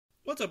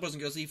What's up, boys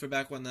and girls? Leaf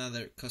back with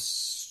another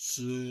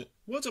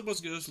What's up, boys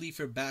and girls?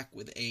 Leaf back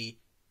with a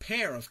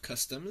pair of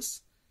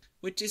customs,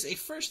 which is a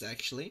first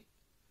actually.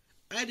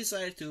 I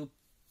decided to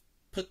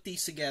put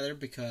these together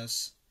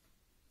because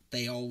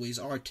they always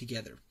are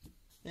together,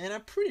 and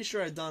I'm pretty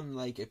sure I've done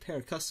like a pair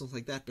of customs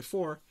like that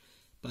before,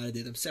 but I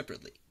did them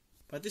separately.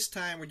 But this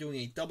time we're doing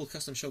a double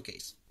custom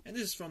showcase, and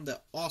this is from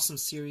the awesome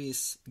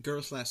series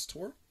Girls Last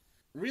Tour.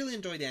 Really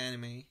enjoy the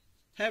anime.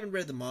 Haven't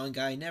read the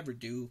manga, I never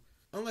do,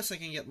 unless I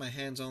can get my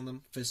hands on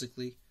them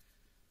physically.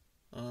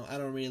 I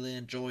don't really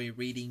enjoy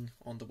reading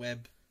on the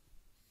web,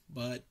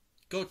 but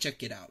go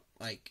check it out.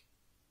 Like,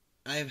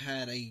 I've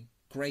had a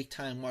great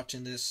time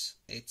watching this.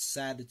 It's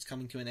sad it's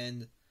coming to an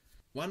end.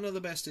 One of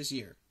the best this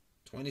year,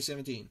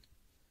 2017,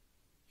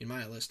 in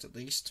my list at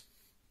least.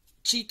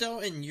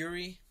 Cheeto and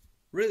Yuri,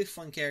 really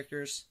fun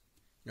characters.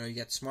 You know, you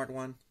got the smart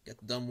one, you got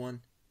the dumb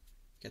one,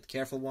 you got the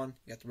careful one,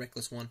 you got the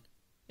reckless one.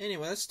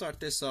 Anyway, let's start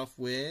this off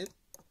with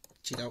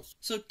Cheeto.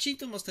 So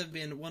Cheeto must have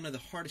been one of the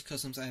hardest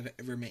customs I have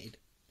ever made.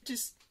 Which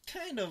is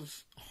kind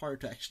of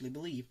hard to actually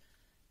believe,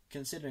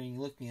 considering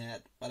looking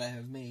at what I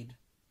have made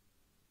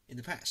in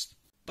the past.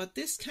 But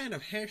this kind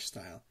of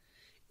hairstyle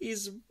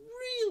is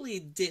really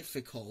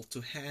difficult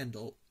to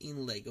handle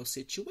in LEGO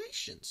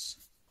situations.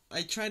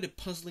 I tried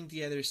puzzling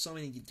together so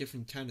many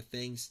different kind of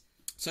things,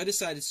 so I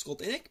decided to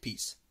sculpt a neck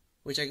piece,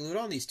 which I glued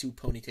on these two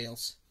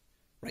ponytails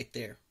right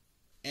there.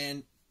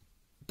 And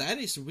that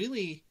is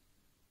really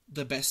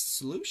the best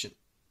solution.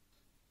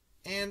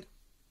 And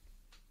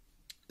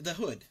the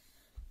hood.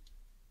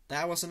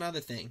 That was another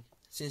thing,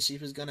 since she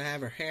was going to have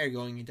her hair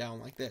going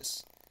down like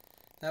this.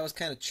 That was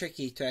kind of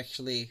tricky to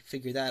actually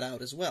figure that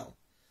out as well.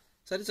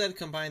 So I decided to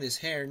combine this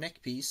hair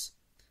neck piece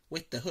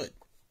with the hood.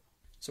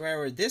 So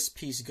wherever this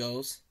piece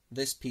goes,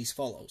 this piece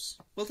follows.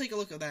 We'll take a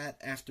look at that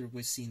after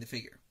we've seen the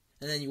figure.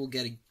 And then you will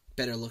get a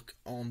better look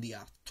on the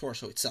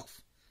torso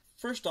itself.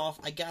 First off,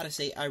 I gotta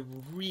say, I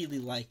really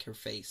like her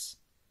face.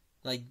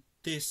 Like,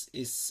 this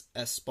is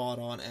as spot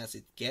on as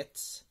it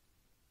gets.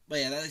 But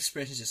yeah, that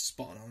expression is just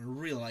spot on. I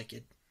really like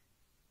it.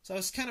 So I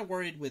was kind of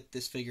worried with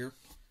this figure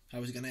how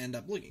it was going to end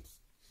up looking.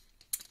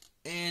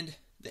 And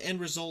the end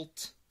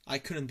result, I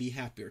couldn't be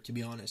happier, to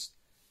be honest,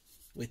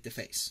 with the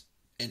face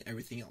and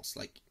everything else.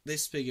 Like,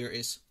 this figure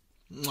is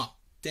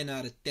 10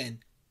 out of 10.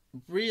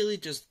 Really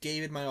just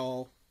gave it my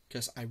all,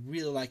 because I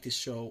really like this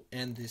show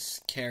and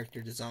this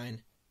character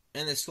design.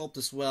 And the sculpt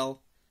as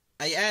well.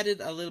 I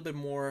added a little bit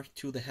more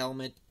to the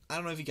helmet. I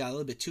don't know if it got a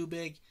little bit too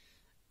big.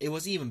 It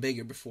was even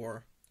bigger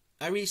before.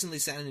 I recently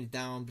sanded it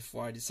down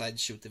before I decided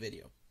to shoot the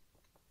video.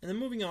 And then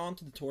moving on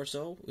to the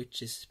torso,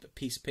 which is a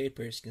piece of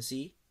paper, as you can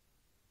see,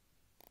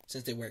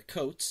 since they wear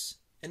coats.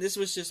 And this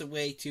was just a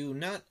way to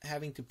not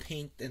having to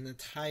paint an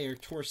entire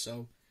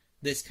torso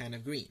this kind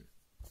of green.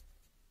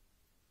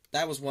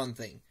 That was one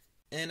thing.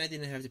 And I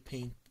didn't have to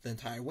paint the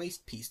entire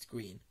waist piece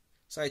green.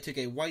 So I took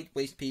a white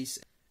waist piece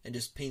and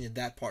just painted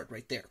that part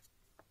right there.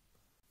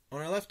 On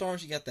her left arm,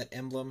 she got that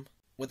emblem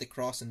with the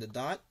cross and the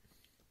dot.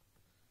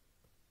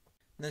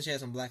 And then she has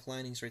some black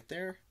linings right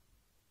there.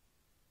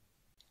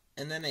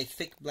 And then a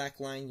thick black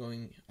line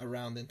going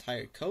around the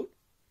entire coat.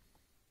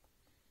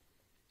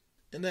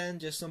 And then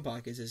just some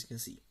pockets, as you can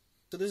see.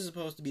 So this is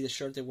supposed to be the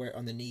shirt they wear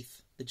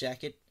underneath the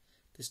jacket.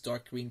 This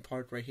dark green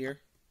part right here.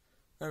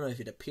 I don't know if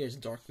it appears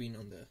dark green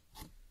on the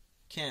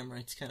camera.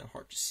 It's kind of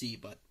hard to see,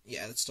 but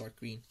yeah, that's dark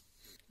green.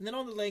 And then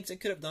on the legs, I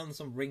could have done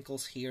some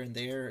wrinkles here and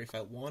there if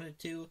I wanted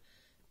to,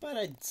 but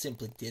I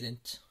simply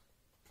didn't.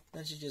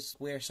 Then she just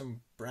wears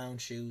some brown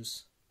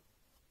shoes.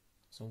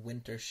 Some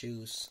winter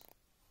shoes.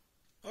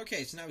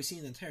 Okay, so now we've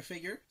seen the entire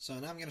figure, so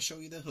now I'm going to show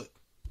you the hood.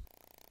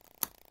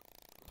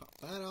 Pop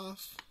that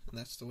off, and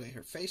that's the way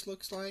her face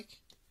looks like.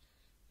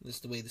 This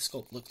is the way the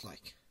sculpt looks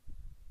like.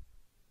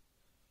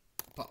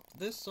 Pop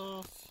this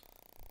off,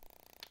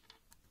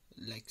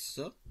 like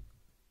so.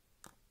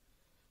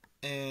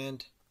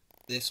 And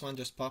this one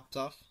just popped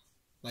off,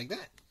 like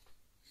that.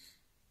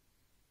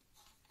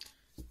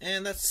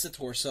 And that's the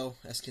torso,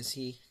 as you can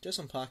see, just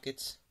some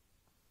pockets.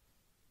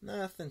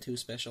 Nothing too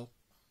special.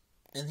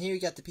 And here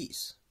you got the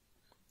piece.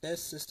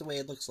 This is the way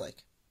it looks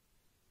like.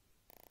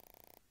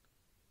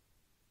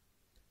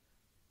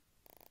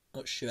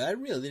 Oh shoot, I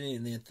really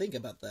didn't even think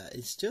about that.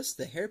 It's just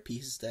the hair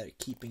pieces that are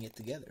keeping it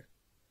together.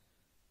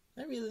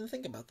 I really didn't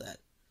think about that.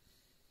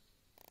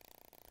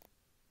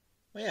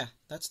 Well yeah,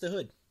 that's the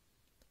hood.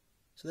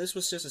 So this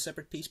was just a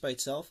separate piece by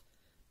itself,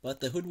 but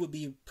the hood would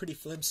be pretty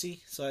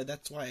flimsy, so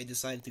that's why I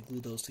decided to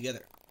glue those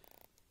together.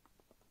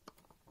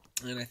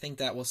 And I think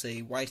that was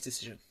a wise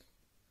decision,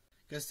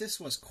 because this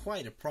was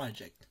quite a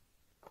project.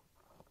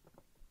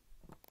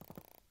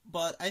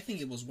 But I think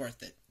it was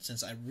worth it,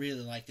 since I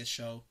really like this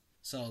show.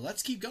 So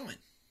let's keep going.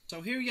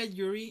 So here we got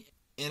Yuri,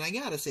 and I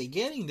gotta say,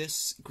 getting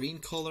this green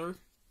color,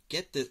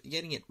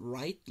 getting it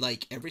right,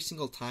 like every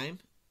single time,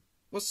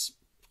 was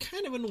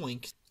kind of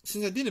annoying,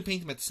 since I didn't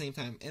paint them at the same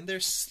time, and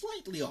they're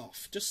slightly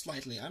off, just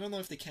slightly. I don't know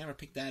if the camera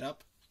picked that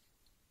up,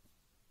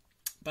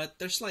 but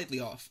they're slightly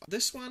off.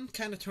 This one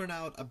kind of turned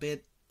out a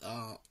bit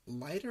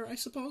lighter, I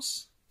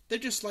suppose. They're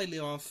just slightly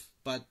off,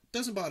 but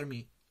doesn't bother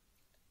me.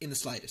 in the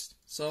slightest.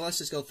 So let's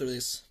just go through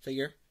this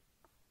figure.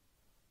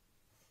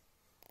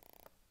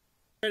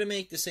 I try to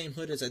make the same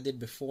hood as I did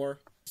before.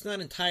 It's not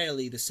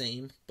entirely the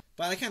same,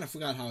 but I kind of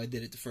forgot how I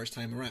did it the first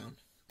time around.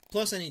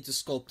 Plus I need to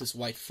sculpt this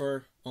white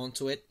fur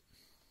onto it,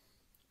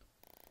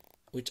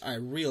 which I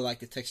really like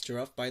the texture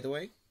of, by the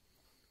way.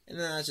 And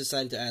then I just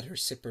decided to add her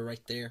zipper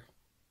right there.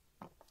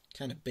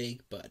 Kind of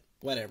big, but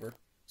whatever.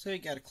 So we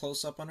got a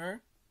close-up on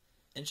her,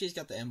 and she's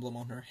got the emblem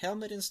on her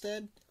helmet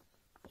instead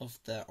of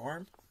the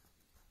arm.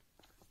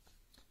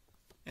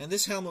 And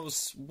this helmet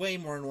was way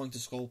more annoying to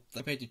sculpt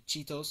compared to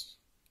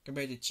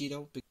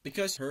Cheeto,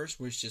 because hers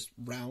was just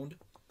round.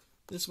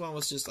 This one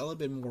was just a little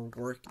bit more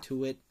work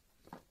to it.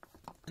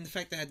 And the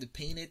fact that I had to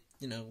paint it,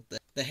 you know,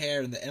 the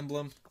hair and the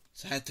emblem,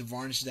 so I had to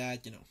varnish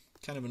that, you know,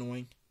 kind of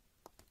annoying.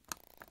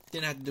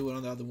 Didn't have to do it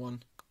on the other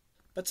one.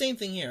 But same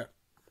thing here.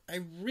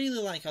 I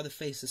really like how the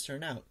faces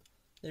turn out.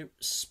 They're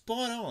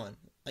spot on.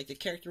 Like, the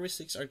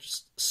characteristics are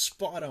just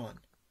spot on.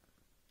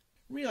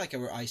 Really like how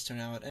her eyes turn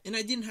out. And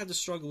I didn't have to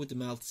struggle with the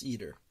mouths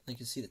either. You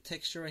can see the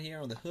texture right here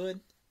on the hood.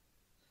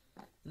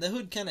 And the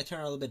hood kind of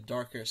turned out a little bit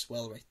darker as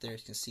well right there,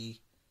 as you can see.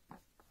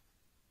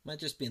 Might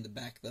just be in the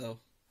back though.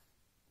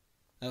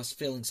 I was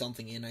filling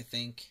something in, I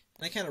think.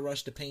 And I kind of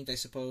rushed the paint, I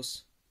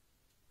suppose.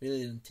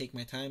 Really didn't take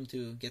my time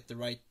to get the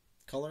right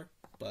color,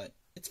 but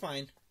it's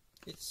fine.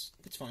 It's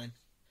fine.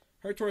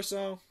 Her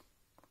torso,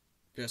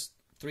 just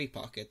 3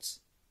 pockets.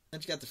 Then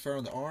she got the fur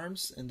on the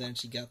arms, and then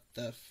she got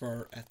the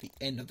fur at the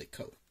end of the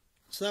coat.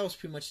 So that was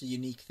pretty much the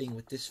unique thing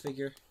with this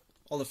figure.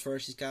 All the fur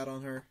she's got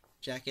on her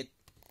jacket.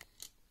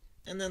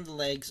 And then the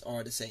legs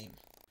are the same.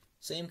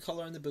 Same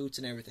color in the boots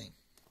and everything.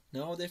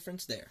 No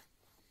difference there.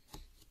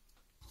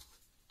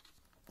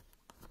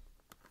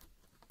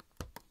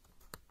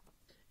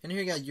 And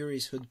here you got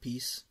Yuri's hood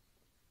piece.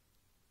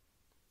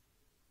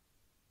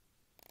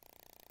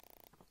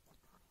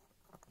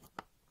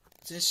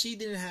 Since she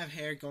didn't have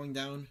hair going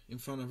down in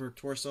front of her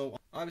torso,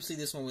 obviously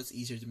this one was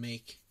easier to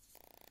make.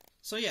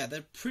 So yeah,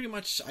 they're pretty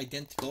much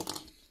identical.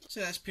 So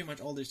that's pretty much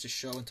all there's to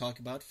show and talk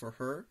about for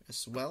her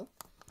as well.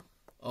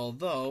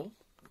 Although,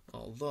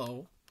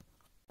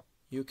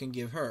 you can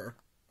give her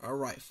a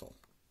rifle.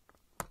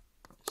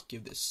 Let's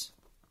give this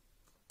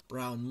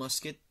brown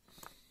musket.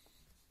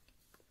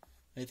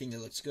 I think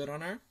that looks good on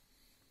her.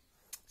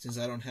 Since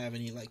I don't have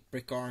any like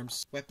brick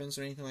arms weapons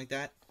or anything like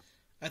that,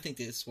 I think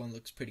this one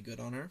looks pretty good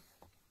on her.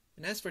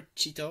 And as for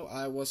Cheeto,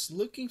 I was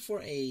looking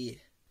for a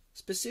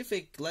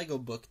specific Lego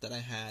book that I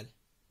had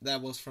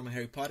that was from a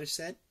Harry Potter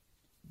set,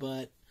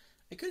 but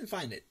I couldn't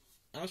find it.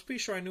 I was pretty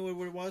sure I knew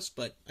where it was,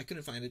 but I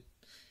couldn't find it.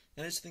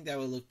 And I just think that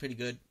would look pretty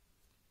good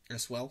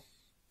as well.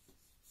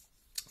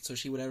 So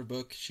she would have a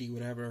book, she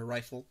would have a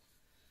rifle,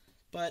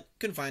 but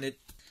couldn't find it.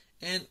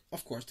 And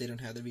of course they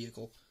don't have the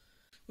vehicle,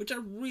 which I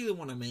really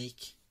want to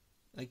make.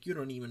 Like, you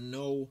don't even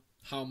know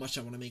how much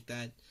I want to make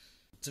that,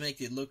 to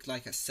make it look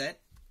like a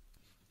set.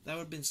 That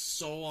would have been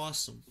so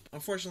awesome.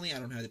 Unfortunately, I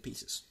don't have the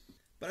pieces.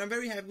 But I'm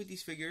very happy with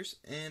these figures,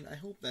 and I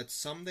hope that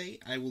someday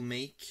I will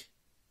make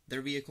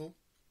their vehicle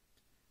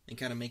and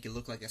kind of make it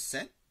look like a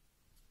set.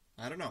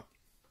 I don't know.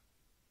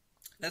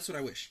 That's what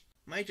I wish.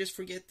 Might just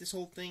forget this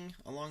whole thing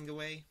along the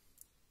way.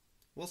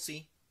 We'll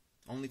see.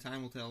 Only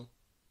time will tell.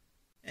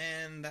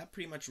 And that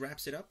pretty much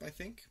wraps it up, I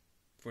think,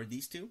 for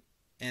these two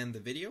and the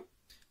video.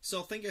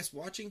 So thank you guys for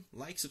watching.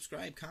 Like,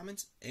 subscribe,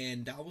 comment,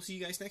 and I will see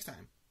you guys next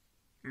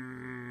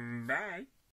time. Bye.